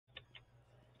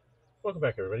Welcome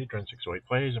back, everybody. Dren608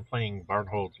 plays. I'm playing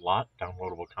Varnhold's Lot,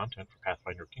 downloadable content for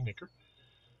Pathfinder Kingmaker.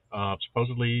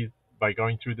 Supposedly, by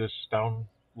going through this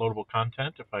downloadable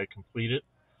content, if I complete it,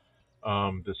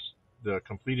 the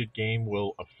completed game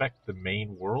will affect the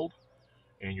main world,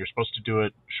 and you're supposed to do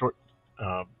it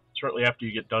shortly after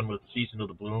you get done with Season of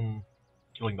the Bloom,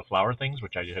 killing the flower things,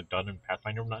 which I had done in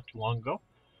Pathfinder not too long ago.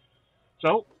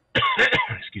 So,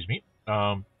 excuse me.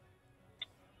 I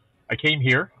came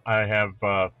here. I have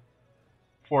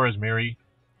 4 Aasmir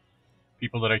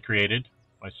people that I created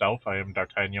myself. I am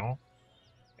D'Artagnan,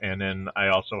 and then I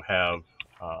also have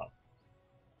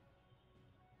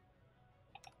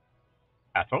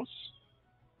Athos,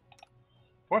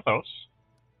 Porthos,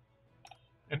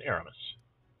 and Aramis.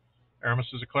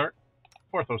 Aramis is a cleric.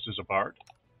 Porthos is a bard.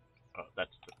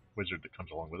 That's the wizard that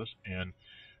comes along with us. And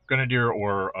Grenadier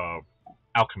or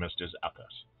alchemist is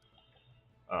Athos.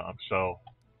 So,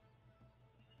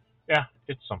 yeah,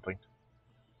 it's something.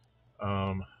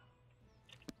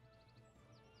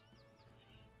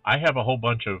 I have a whole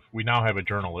bunch of. We now have a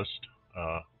journalist.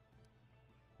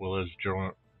 Willis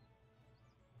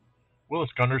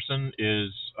Gunderson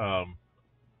is the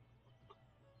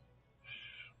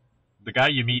guy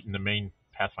you meet in the main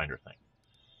Pathfinder thing.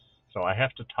 So I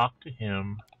have to talk to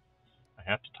him. I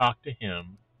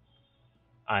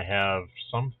have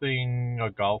something,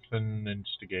 a Golfin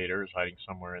instigator is hiding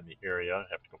somewhere in the area. I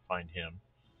have to go find him.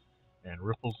 And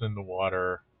Ripples in the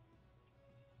Water.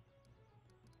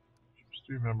 Just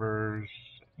 3 members.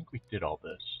 I think we did all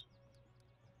this.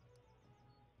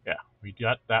 Yeah, we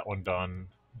got that one done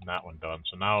and that one done.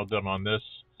 So now I'm on this,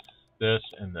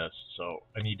 and this. So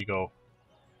I need to go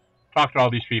talk to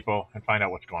all these people and find out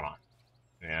what's going on.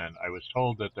 And I was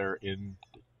told that they're in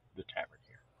the tavern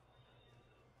here.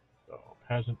 So,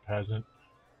 peasant,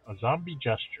 a zombie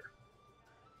gesture.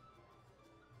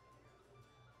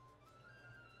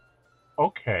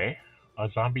 Okay, a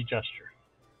zombie gesture.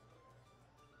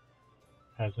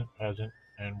 Peasant,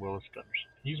 and Willis Gunderson.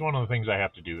 He's one of the things I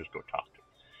have to do is go talk to him.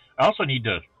 I also need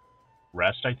to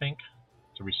rest, I think,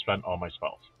 to respend all my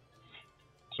spells.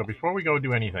 So before we go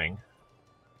do anything,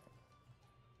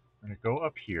 I'm going to go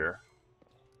up here,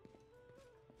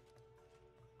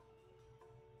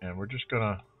 and we're just going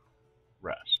to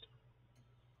rest.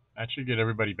 That should get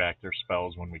everybody back their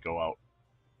spells when we go out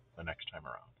the next time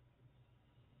around.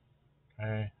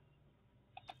 Okay.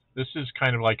 This is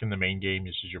kind of like in the main game.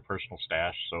 This is your personal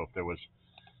stash. So if there was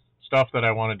stuff that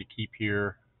I wanted to keep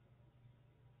here,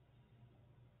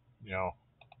 you know,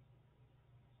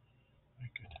 my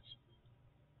goodness.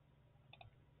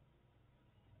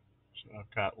 So I've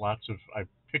got lots of. I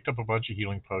picked up a bunch of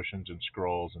healing potions and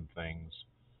scrolls and things,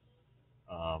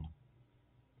 so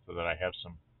that I have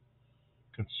some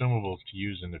consumables to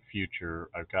use in the future.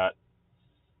 I've got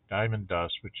diamond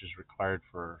dust, which is required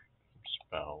for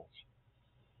spells.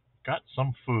 Got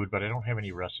some food, but I don't have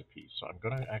any recipes, so I'm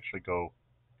going to actually go.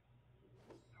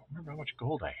 I don't remember how much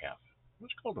gold I have. How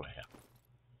much gold do I have?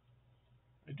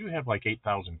 I do have like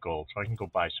 8,000 gold, so I can go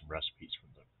buy some recipes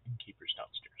from the innkeepers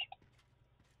downstairs.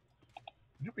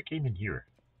 I never came in here.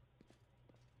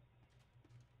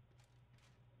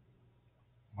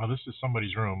 Well, this is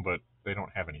somebody's room, but they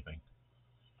don't have anything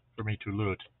for me to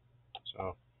loot.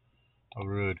 So, how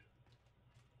rude.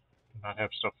 Do not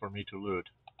have stuff for me to loot.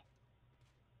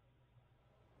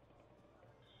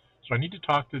 So I need to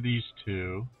talk to these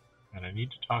two, and I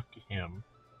need to talk to him.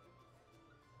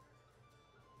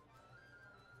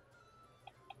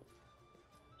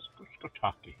 Let's go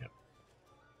talk to him.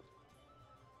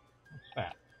 What's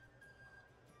that?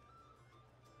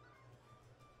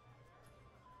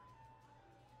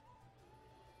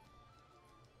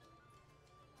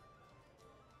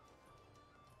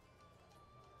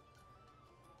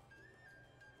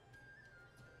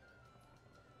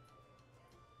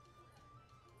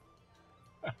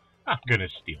 I'm gonna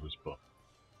steal his book.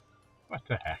 What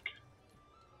the heck?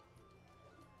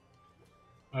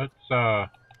 Let's talk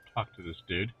to this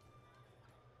dude.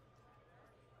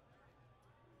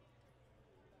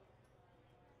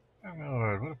 Oh my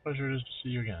lord, what a pleasure it is to see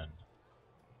you again.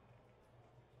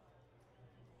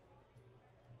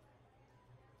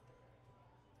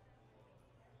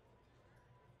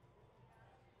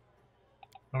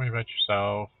 Tell me about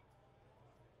yourself.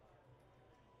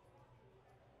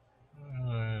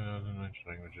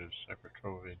 Languages, separate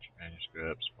trove of ancient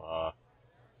manuscripts, blah.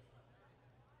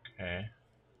 Okay.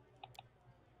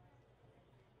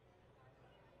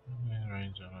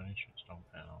 Writings on ancient stone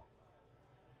panel.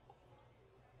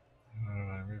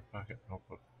 Rear pocket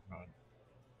notebook.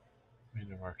 Made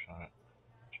the marks on it.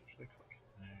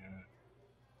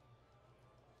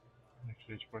 Next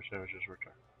stage, 4 savages were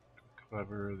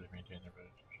clever. They maintained their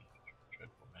reputation.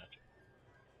 dreadful magic.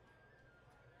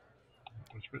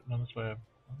 What's written on the slab?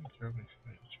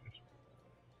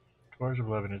 Tours of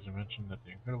Lebanon mentioned that the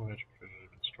incredible magic treasures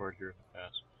have been stored here in the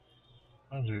past.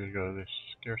 Hundreds of years ago, there's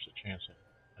scarce a chance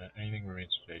that anything remains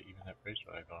today. Even that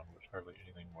bracelet I found was hardly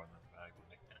anything more than a valuable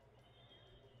knickknack.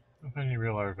 I don't find any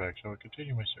real artifacts, so I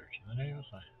continue my search in the name of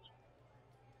science.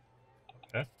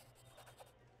 Okay.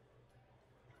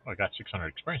 Well, I got 600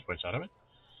 experience points out of it.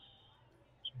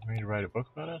 So you need to write a book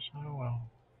about us? Oh, well.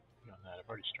 Beyond that, I've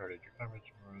already started. Your comments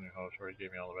from the host already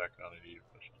gave me all the background I needed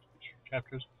for these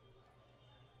chapters.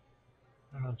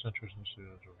 Its interest in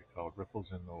students will be called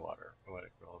Ripples in the Water,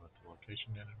 poetic, relevant to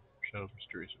location, and shows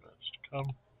mysterious events to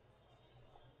come.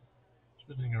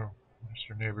 Visiting our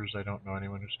Mr. neighbors, I don't know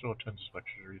anyone who still attends this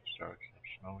lecture to read Star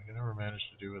Wars. No, we can never manage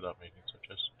to do without making such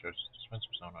suggestions to dispense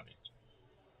with sound audience.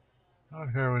 How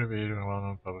unfair would it be to a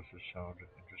well-known publisher shown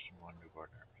interest in one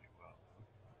newborn hermity? Well,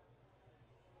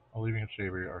 while leaving its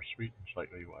neighbor, our sweet and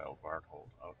slightly wild Varnhold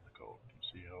out in the cold. Do you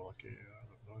see how lucky you are?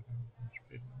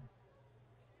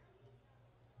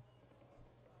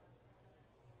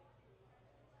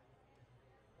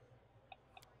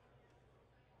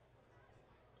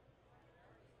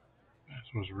 This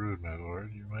was rude, my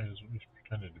lord. You might as well have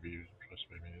pretended to be impressed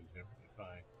by me as him. If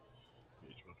I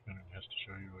gauge both men has to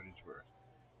show you what he's worth.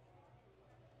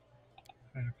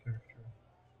 Kind of character.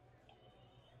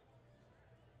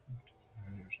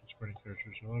 Supporting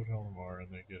characters, I love all the more, and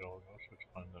they get all sorts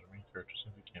of fun that a main character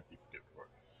simply can't be forgiven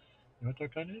for. You know what,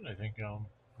 Dr. Knight? I think I'll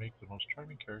make the most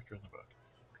charming character in the book.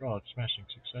 After all, it's smashing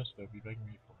success, they'll be begging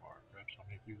me for more. Perhaps I'll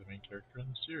make you the main character in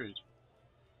the series.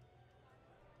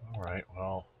 Alright,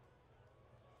 well.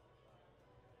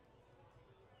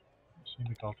 You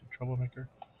seem to call it troublemaker.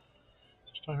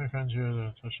 This time my friends here,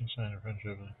 the touching sign of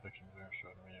friendship and affection they are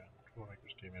showing me.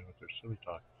 Troublemakers came in with their silly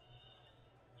talk.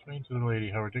 Explain to the lady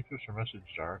how ridiculous her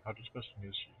messages are, how disgusting it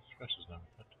is she expresses them.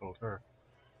 I told her.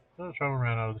 So the trouble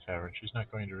ran out of the tavern. She's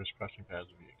not going to risk crossing paths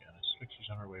with me again. I suspect she's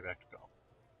on her way back to Gaul.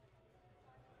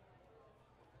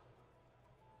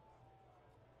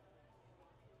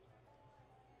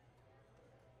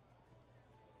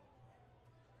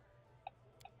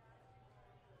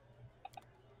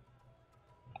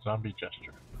 Zombie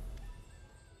gesture.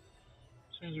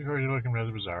 Seems we've heard you looking rather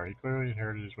bizarre. He clearly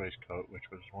inherited his waistcoat, which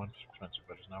was once expensive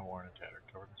but is now worn and tattered,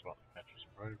 covered in swelling patches,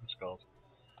 embroidered with skulls.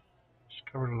 He's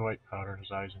covered with white powder, his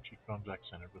eyes and cheekbones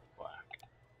accented with black.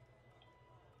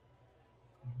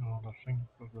 No, nothing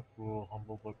of the fool,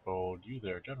 humble but bold. You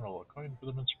there, General, a coin for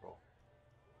the minstrel.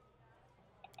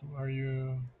 Who are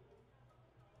you?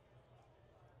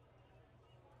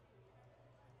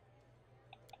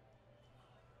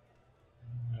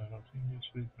 I don't think you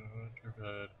sleep in your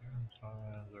bed. Here in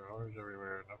Songlands, there are horrors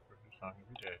everywhere, enough for a new song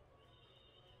every day.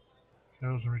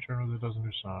 Tales in return with a dozen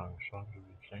new songs. Songs of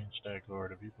the insane stag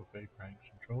lord, of evil fey pranks,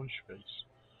 and trollish face.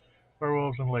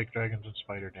 Werewolves and lake dragons and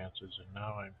spider dances, and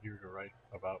now I'm here to write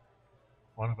about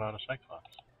one about a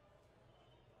cyclops.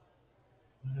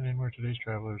 And where today's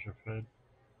travelers are fed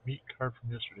meat carved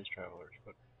from yesterday's travelers.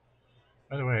 But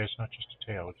by the way, it's not just a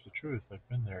tale, it's the truth. I've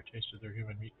been there, tasted their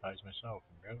human meat pies myself,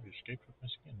 and barely escaped with my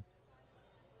skin.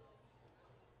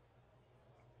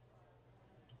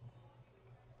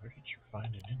 Where did you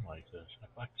find an inn like this? I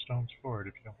Black Stone's Ford.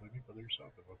 If you don't believe me, go there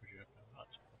yourself. But what would you have done?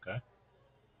 Nuts? Okay.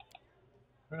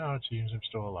 For now, it seems I'm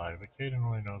still alive. But Caden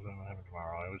only knows what will happen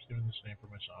tomorrow. I was given this name for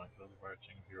my songs. Other bards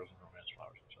sing of heroes and romance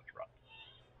flowers and such rot.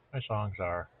 My songs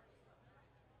are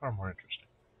far more interesting.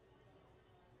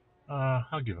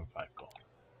 I'll give him 5 gold.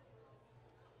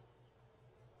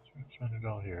 So I'm spend it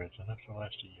all here. It's enough to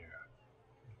last a year.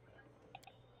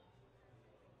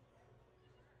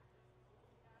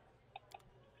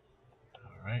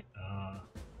 Alright, I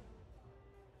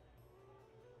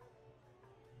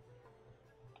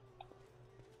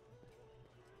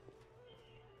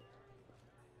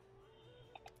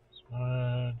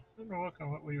don't know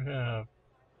what will you have.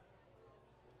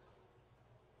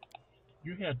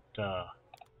 You had this,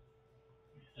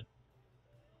 and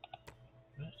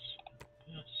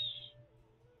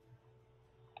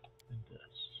this.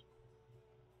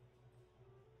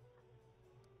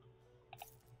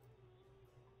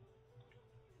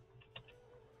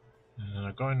 And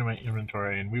I'll go into my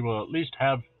inventory, and we will at least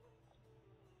have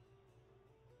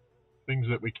things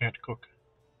that we can't cook.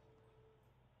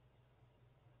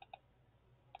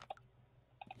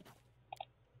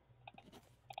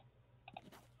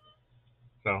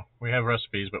 So, we have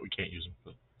recipes, but we can't use them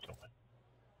for something.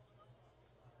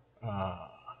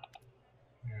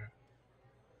 Here.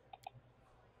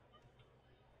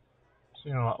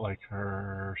 Seemed a lot like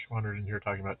her. She wandered in here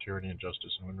talking about tyranny and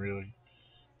justice, and when really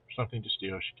something to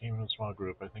steal. She came in a small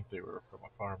group. I think they were from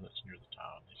a farm that's near the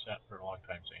town. They sat for a long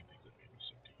time saying things that made me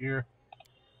sick to hear.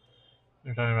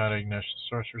 They're talking about Ignesh the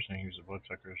sorcerer, saying he was a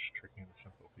bloodsucker, tricking the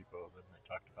simple people. Then they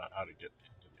talked about how to get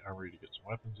into the armory to get some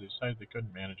weapons. They decided they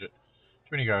couldn't manage it.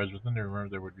 Too many guards, but then they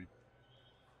remembered there would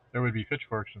be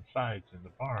pitchforks and sides in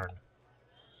the barn.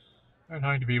 There were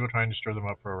talking to people trying to stir them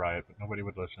up for a riot, but nobody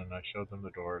would listen. I showed them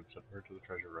the door and sent word to the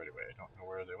treasure right away. I don't know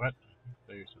where they went. I think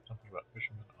they said something about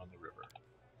fishermen on the river.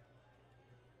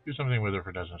 Do something with her,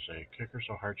 for doesn't say. Kick her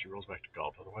so hard she rolls back to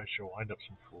gulp, otherwise she'll wind up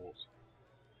some fools.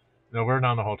 No, we're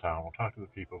not in the whole town. We'll talk to the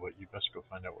people, but you best go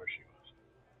find out where she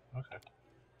was. Okay.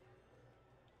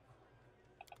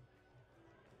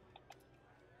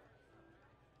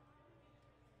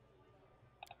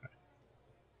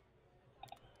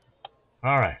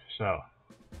 Alright, so.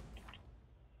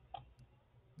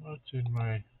 What's in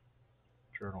my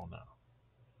journal now?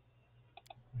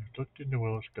 I've looked into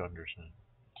Willis Gunderson.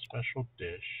 Special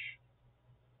dish.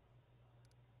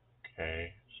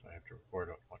 Okay, so I have to report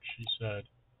on what she said.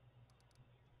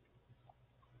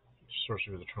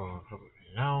 Sorcery of the Troll publicly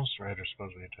announced. Writer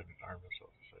supposedly intended to harm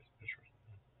himself.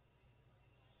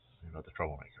 About the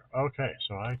troublemaker. Okay,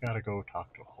 so I gotta go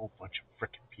talk to a whole bunch of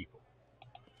frickin' people.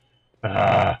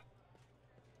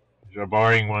 These are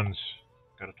boring ones.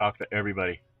 Gotta talk to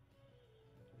everybody.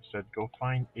 He said, go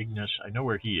find Ignis. I know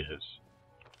where he is.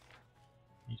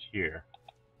 He's here.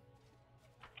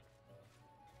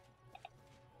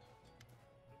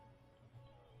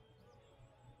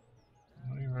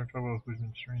 Not even our trouble who's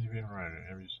been strange to be right.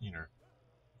 Have you seen her?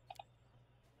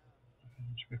 I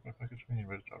didn't scrape my pocket's meaning,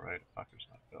 but it's alright. A pocket's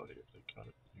not belly. If they cut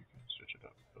it, you can stitch it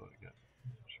up and fill it again.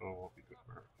 So it won't be good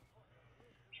for her.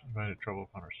 She invited trouble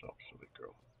upon herself, silly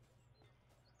girl.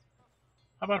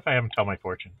 How about if I have him tell my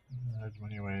fortune? Adds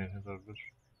money away and of this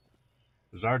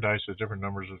bizarre dice with different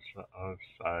numbers of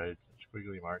sides and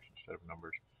squiggly marks instead of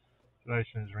numbers. The dice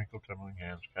in his wrinkled, trembling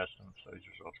hands cast them and studies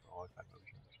results for all time moves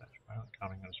in the sense, violently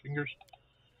counting on his fingers.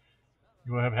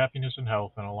 You will have happiness and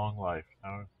health and a long life.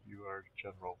 Now you are a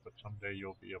general, but someday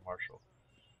you'll be a marshal.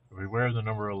 Beware the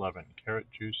number 11, carrot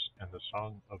juice and the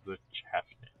song of the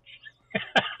chaffinch.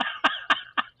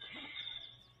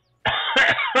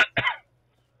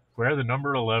 Beware the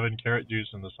number 11, carrot juice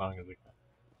and the song of the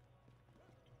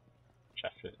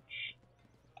chaffinch.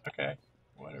 Okay,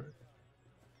 whatever.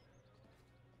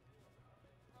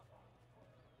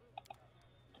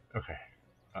 Okay.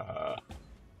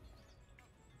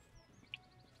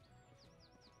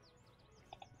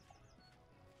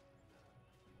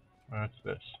 What's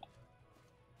this?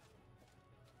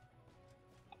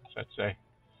 What's that say?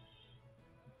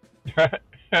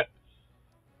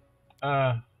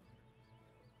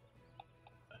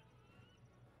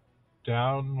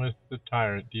 Down with the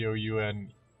tyrant.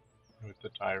 D-O-U-N with the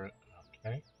tyrant.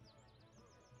 Okay.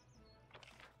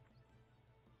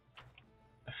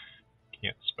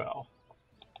 Can't spell.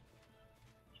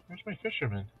 Where's my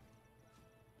fisherman?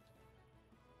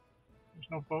 There's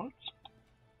no boats?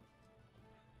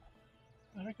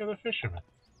 The heck are the fishermen?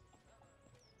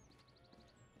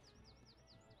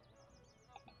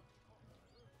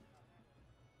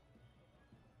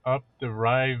 Up the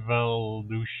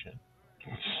Revolution.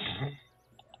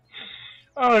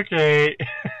 Okay.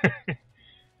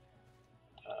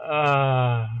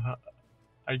 I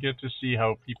get to see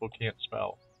how people can't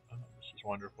spell. This is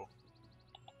wonderful.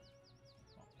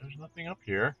 Well, there's nothing up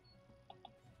here.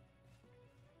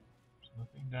 There's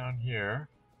nothing down here.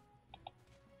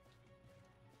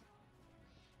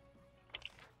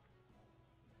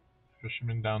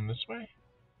 Fisherman down this way?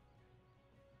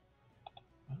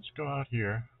 Let's go out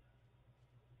here.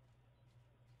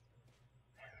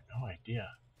 I have no idea.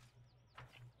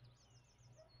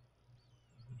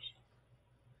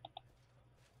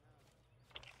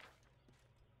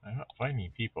 I'm not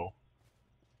finding people.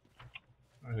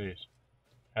 What are these?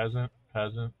 Peasant,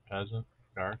 peasant, peasant,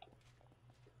 guard.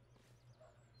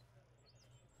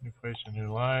 New place, a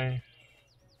new life.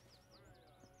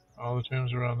 All the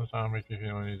tombs around the town make me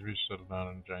feel I need to be settled down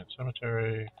in a giant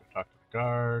cemetery. Go talk to the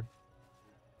guard.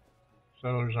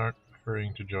 Settlers aren't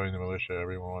hurrying to join the militia.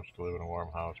 Everyone wants to live in a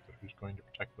warm house, but who's going to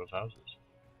protect those houses?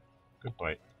 Good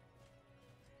point.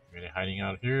 Maybe hiding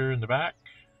out here in the back?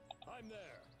 I'm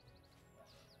there.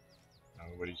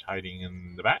 Nobody's hiding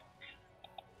in the back.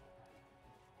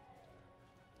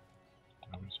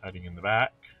 Nobody's hiding in the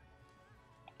back.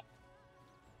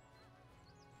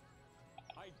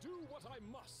 I do what I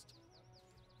must.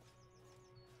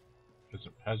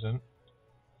 Peasant, peasant.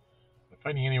 Not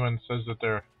finding anyone that says that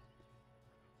they're...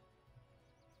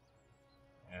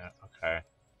 Yeah, okay.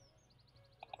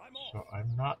 So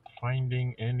I'm not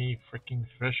finding any freaking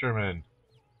fishermen.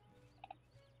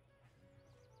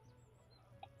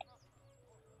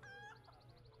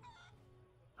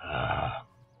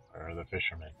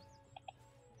 fishermen.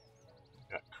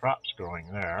 Got crops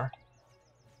growing there.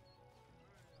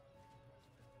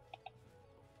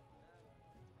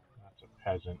 That's a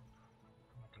peasant.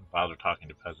 I'm not going to bother talking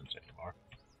to peasants anymore.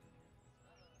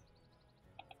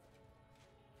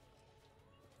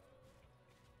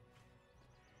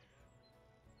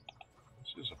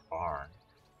 This is a barn.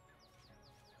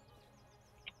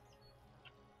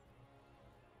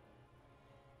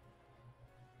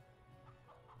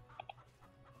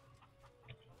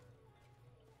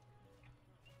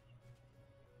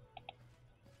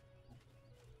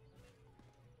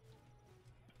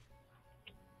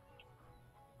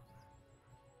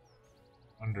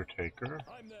 Undertaker.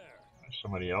 I'm there.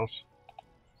 Somebody else.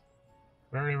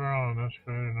 Very well, that's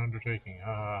quite an undertaking.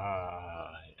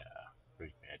 Ah, yeah.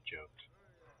 Pretty bad jokes.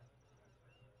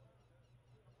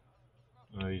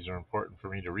 These are important for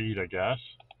me to read, I guess.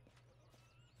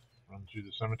 Run through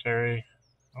the cemetery.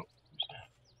 Oh, who's that?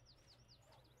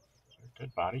 Is there a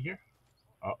dead body here?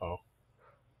 Uh-oh.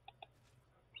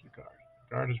 It's the guard.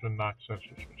 The guard has been knocked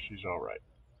senseless, but she's alright.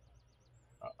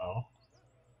 Uh-oh.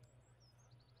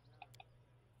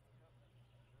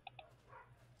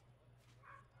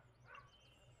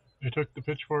 They took the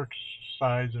pitchforks,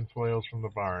 scythes, and flails from the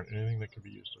barn. Anything that could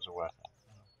be used as a weapon.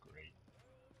 Oh, great.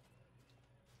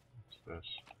 What's this?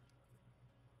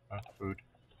 Food.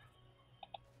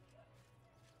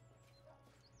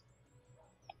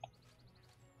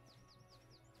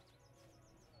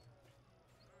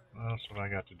 What else have I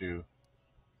got to do?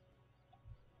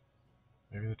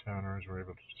 Maybe the taverners were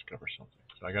able to discover something.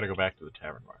 So I gotta go back to the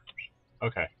tavern markers.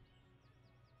 Okay.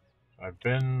 I've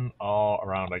been all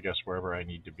around, I guess, wherever I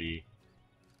need to be.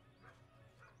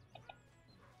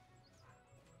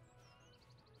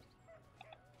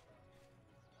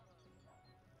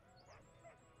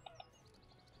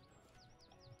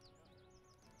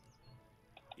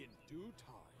 In due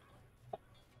time.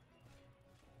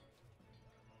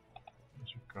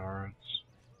 These are guards.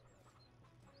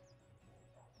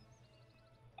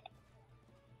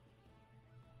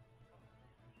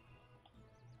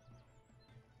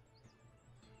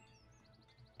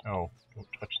 Oh, don't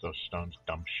touch those stones,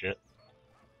 dumb shit.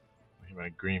 We have an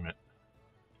agreement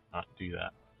not to do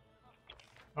that.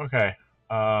 Okay,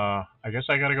 I guess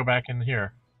I gotta go back in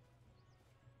here.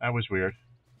 That was weird.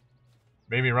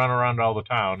 Made me run around all the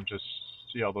town, just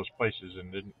see all those places,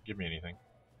 and didn't give me anything.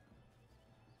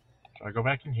 So I go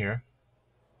back in here.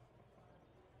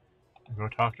 And go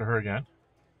talk to her again.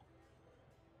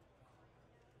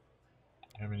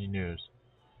 Have any news?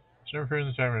 It's never heard in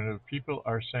the tavern. People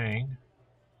are saying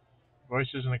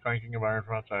voices and the clanking of iron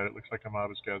from outside. It looks like a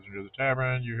mob is gathered near the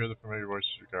tavern. You hear the familiar voices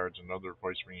of guards, and another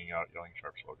voice ringing out, yelling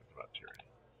sharp slogans about tyranny.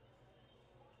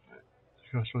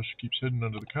 The ghost keeps hidden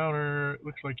under the counter. It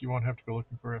looks like you won't have to go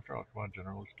looking for it after all. Come on,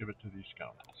 General, let's give it to these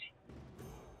scoundrels.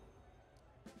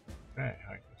 Okay,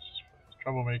 I guess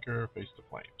troublemaker, face the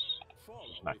flames.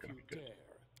 This is not going to be good.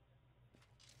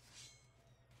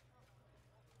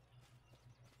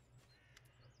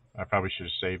 I probably should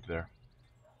have saved there.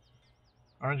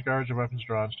 Orange guards with weapons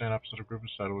drawn stand opposite a group of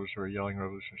settlers who are yelling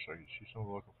revolutionary slogans. You see some of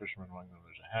the local fishermen among them.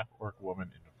 There's a half-orc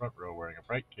woman in the front row wearing a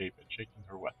bright cape and shaking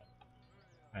her weapon.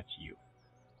 That's you.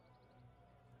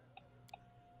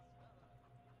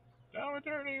 Now,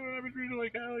 attorney, when I've been treated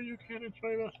like hell, you can't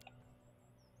enslave us.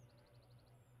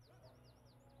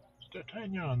 It's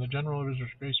D'Artagnan, the general of his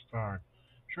disgraced barn.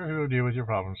 Sure, he will deal with your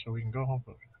problems, so we can go home.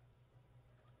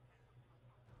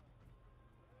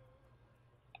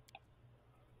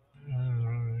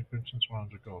 Crimson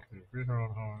swans of gold. We breed our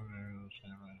own home.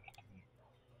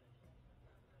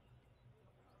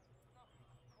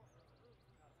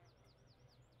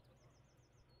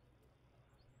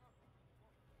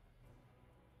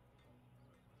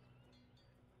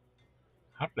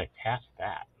 How did I pass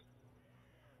that?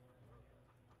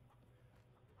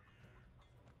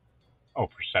 Oh,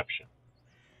 perception.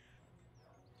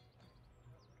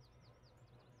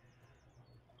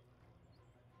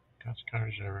 God's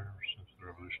courage ever since the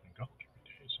revolution in Gaul.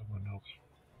 Someone else.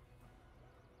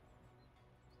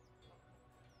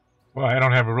 Well, I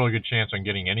don't have a really good chance on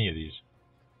getting any of these.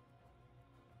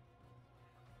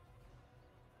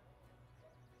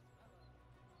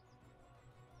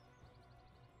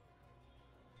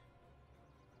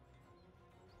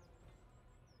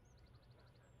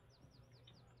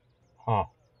 Huh.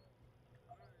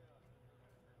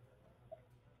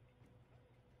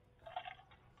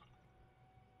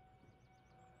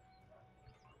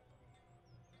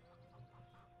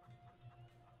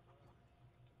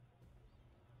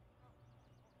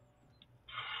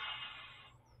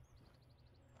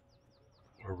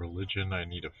 Or religion, I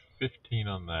need a 15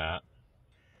 on that. I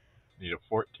need a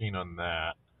 14 on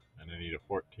that. And I need a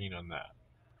 14 on that.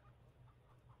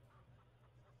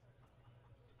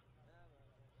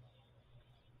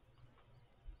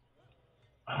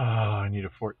 I need a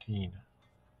 14.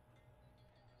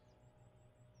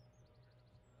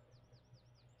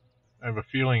 I have a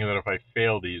feeling that if I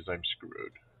fail these, I'm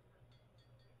screwed.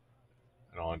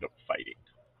 And I'll end up fighting.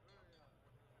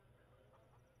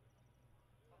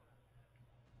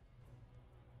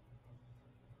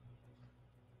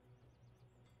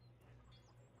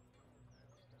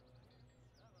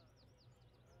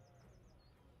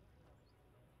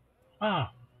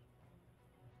 Ah.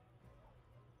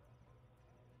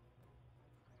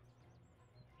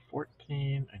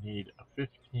 I need a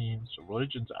 15, so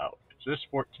religion's out. It's this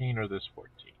 14 or this 14.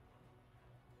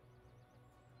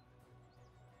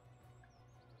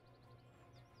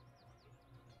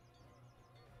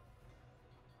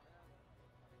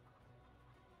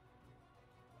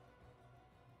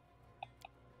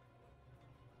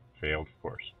 Failed, of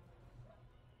course.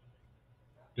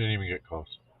 Didn't even get close.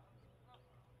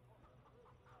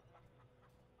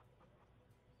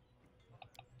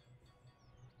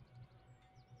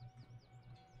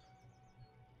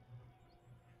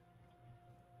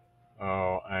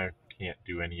 Oh, I can't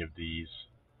do any of these.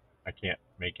 I can't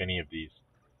make any of these.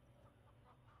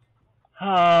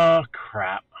 Oh,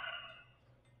 crap.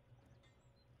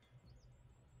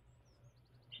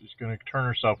 She's going to turn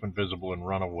herself invisible and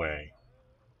run away.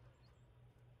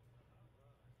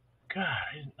 God,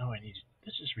 I didn't know I needed...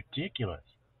 This is ridiculous.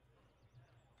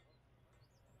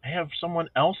 I have someone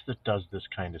else that does this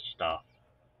kind of stuff.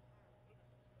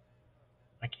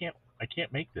 I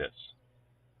can't make this.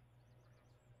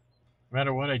 No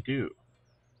matter what I do.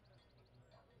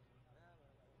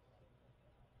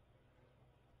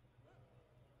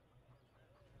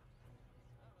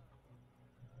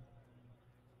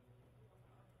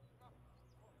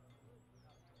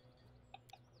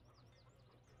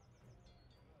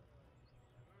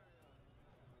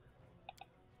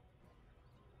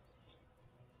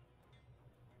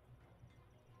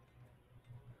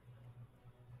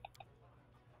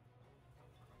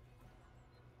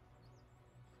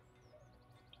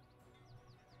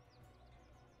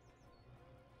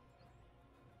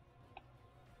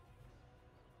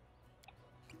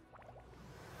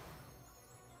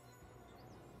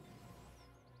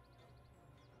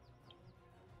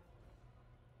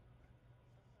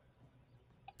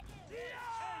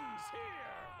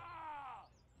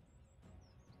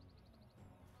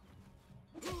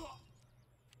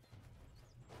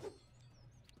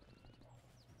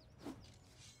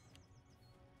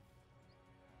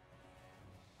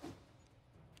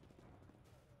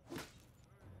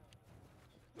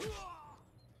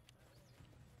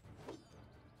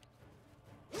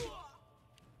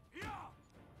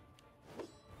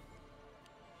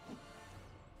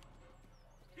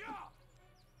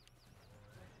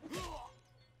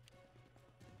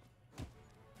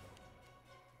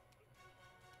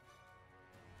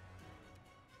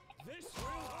 This will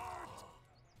hurt!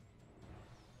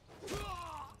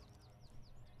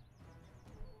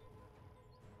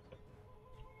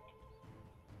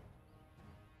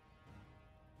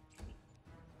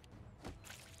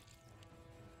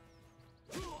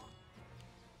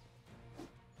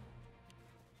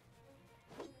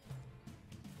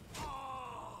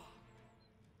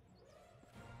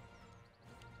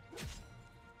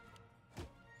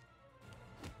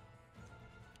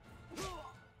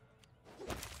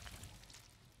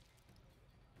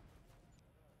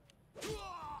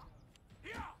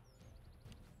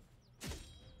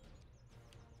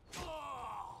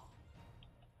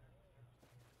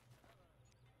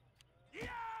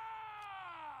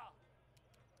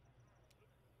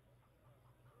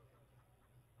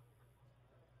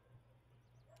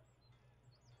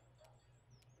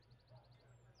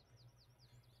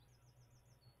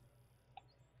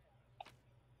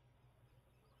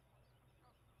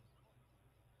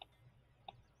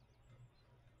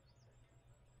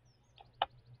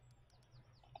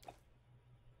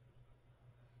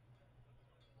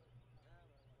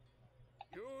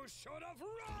 You should have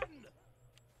run!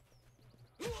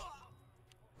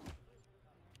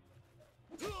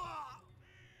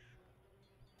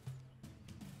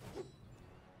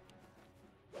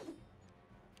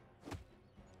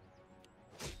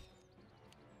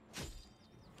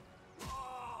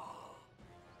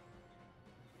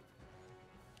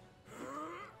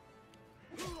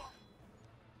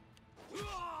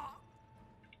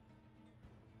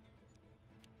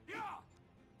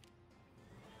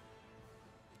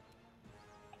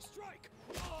 Strike!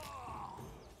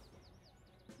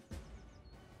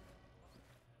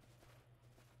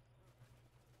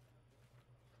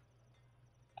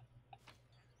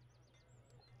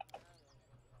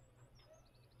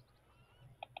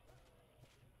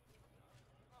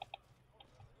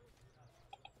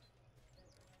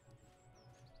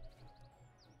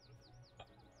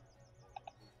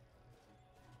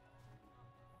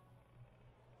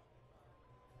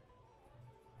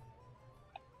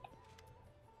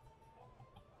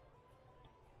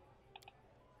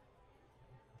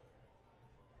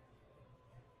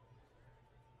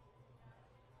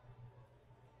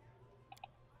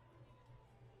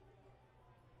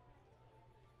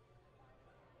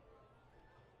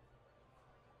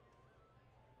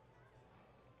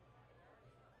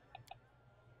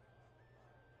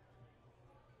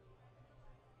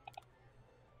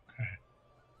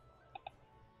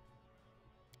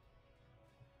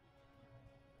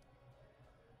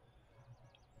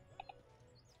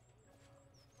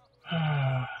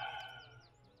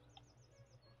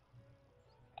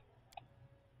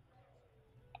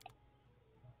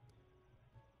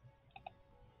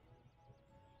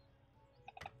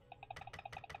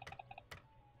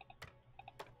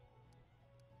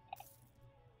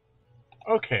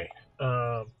 Okay.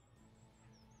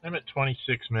 I'm at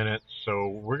 26 minutes, so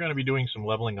we're going to be doing some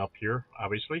leveling up here,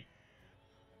 obviously.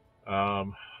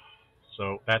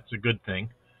 So that's a good thing.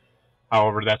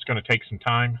 However, that's going to take some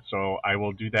time, so I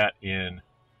will do that in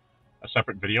a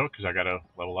separate video because I got to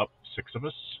level up 6 of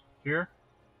us here.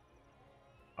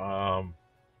 Wow,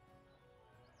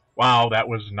 that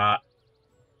was not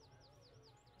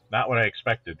what I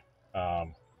expected.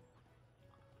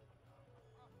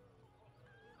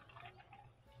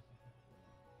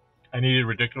 I needed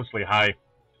ridiculously high.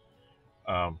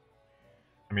 I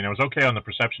mean, I was okay on the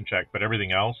perception check, but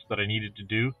everything else that I needed to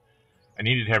do, I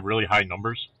needed to have really high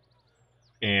numbers,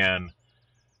 and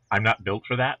I'm not built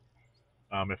for that.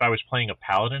 If I was playing a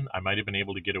paladin, I might have been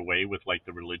able to get away with like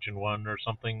the religion one or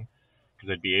something, because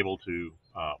I'd be able to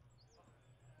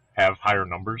have higher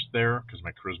numbers there, because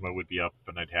my charisma would be up,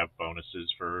 and I'd have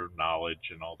bonuses for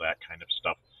knowledge and all that kind of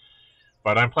stuff.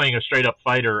 But I'm playing a straight up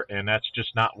fighter, and that's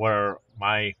just not where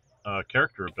my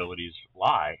character abilities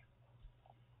lie.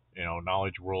 You know,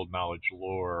 knowledge, world, knowledge,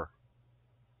 lore.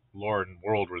 Lore and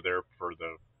world were there for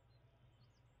the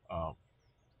um,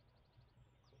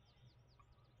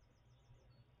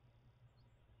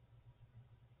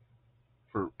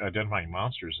 for identifying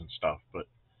monsters and stuff. But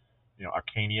you know,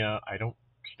 Arcania, I don't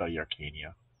study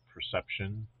Arcania.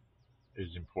 Perception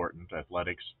is important.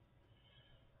 Athletics,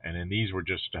 and then these were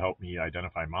just to help me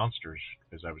identify monsters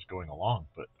as I was going along.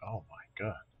 But oh my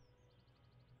god!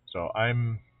 So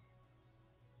I'm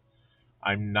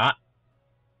not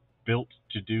built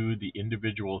to do the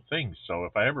individual things. So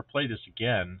if I ever play this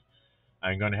again,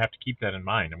 I'm going to have to keep that in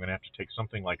mind. I'm going to have to take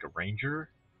something like a ranger,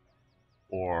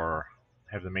 or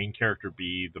have the main character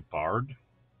be the bard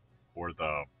or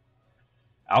the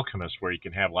alchemist, where you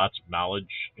can have lots of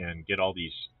knowledge and get all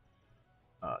these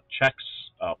checks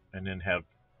up, and then have,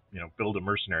 you know, build a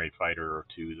mercenary fighter or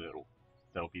two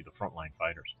that'll be the frontline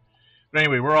fighters. But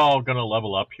anyway, we're all going to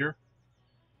level up here,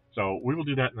 so we will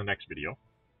do that in the next video.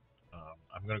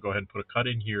 I'm going to go ahead and put a cut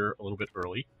in here a little bit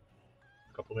early,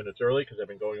 a couple minutes early, because I've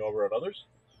been going over at others.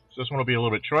 So this one will be a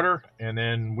little bit shorter, and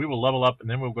then we will level up, and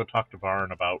then we'll go talk to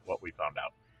Varn about what we found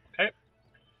out. Okay?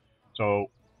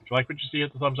 So if you like what you see,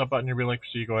 hit the thumbs up button. If you like to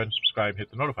see, go ahead and subscribe, hit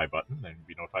the notify button, then you'll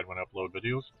be notified when I upload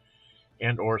videos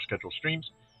and or schedule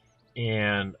streams.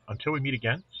 And until we meet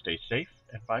again, stay safe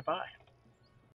and bye-bye.